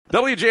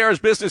WJR's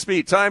Business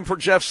Beat. Time for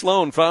Jeff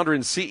Sloan, founder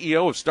and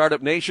CEO of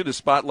Startup Nation, to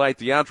spotlight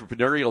the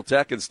entrepreneurial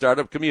tech and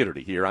startup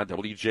community here on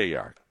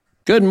WJR.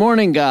 Good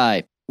morning,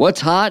 Guy.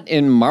 What's hot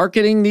in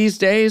marketing these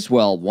days?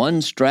 Well,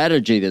 one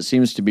strategy that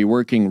seems to be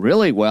working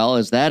really well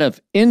is that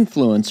of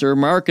influencer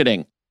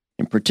marketing,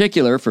 in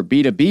particular for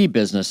B2B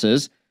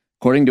businesses.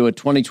 According to a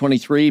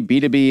 2023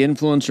 B2B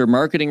Influencer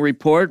Marketing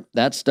Report,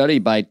 that study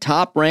by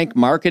Top Rank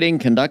Marketing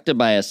conducted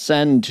by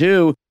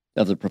Ascend2,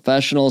 of the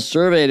professionals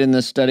surveyed in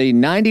this study,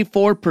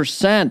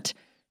 94%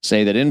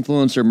 say that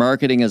influencer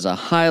marketing is a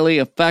highly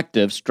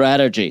effective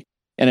strategy,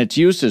 and its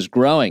use is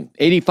growing.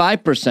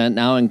 85%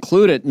 now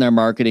include it in their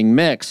marketing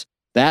mix,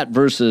 that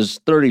versus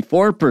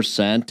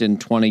 34% in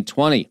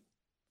 2020.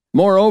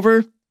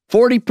 Moreover,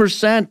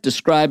 40%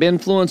 describe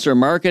influencer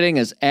marketing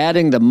as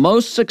adding the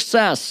most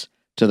success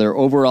to their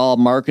overall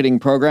marketing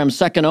program,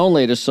 second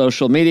only to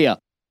social media.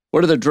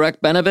 What are the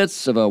direct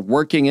benefits of a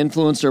working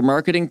influencer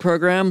marketing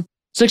program?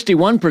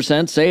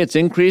 61% say it's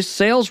increased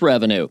sales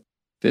revenue,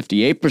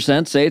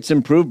 58% say it's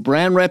improved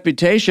brand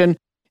reputation,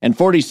 and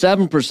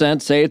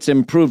 47% say it's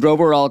improved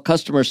overall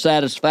customer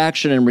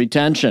satisfaction and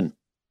retention.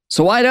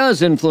 So why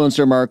does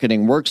influencer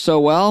marketing work so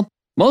well?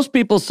 Most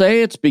people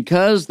say it's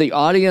because the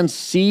audience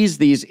sees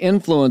these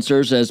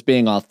influencers as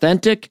being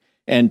authentic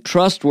and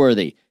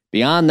trustworthy.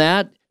 Beyond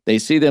that, they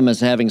see them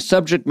as having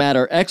subject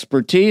matter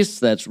expertise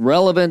that's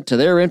relevant to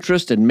their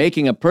interest in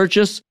making a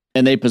purchase,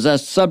 and they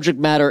possess subject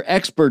matter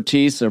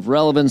expertise of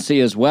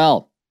relevancy as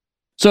well.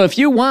 So if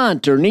you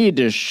want or need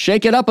to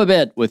shake it up a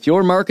bit with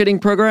your marketing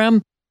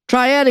program,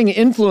 try adding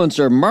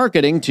influencer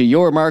marketing to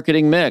your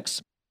marketing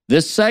mix.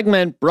 This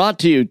segment brought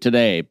to you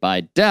today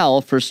by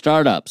Dell for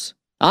Startups.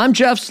 I'm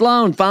Jeff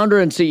Sloan, founder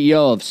and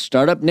CEO of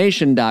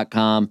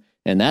StartupNation.com,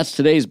 and that's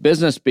today's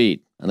Business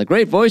Beat on the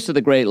great voice of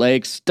the Great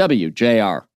Lakes, WJR.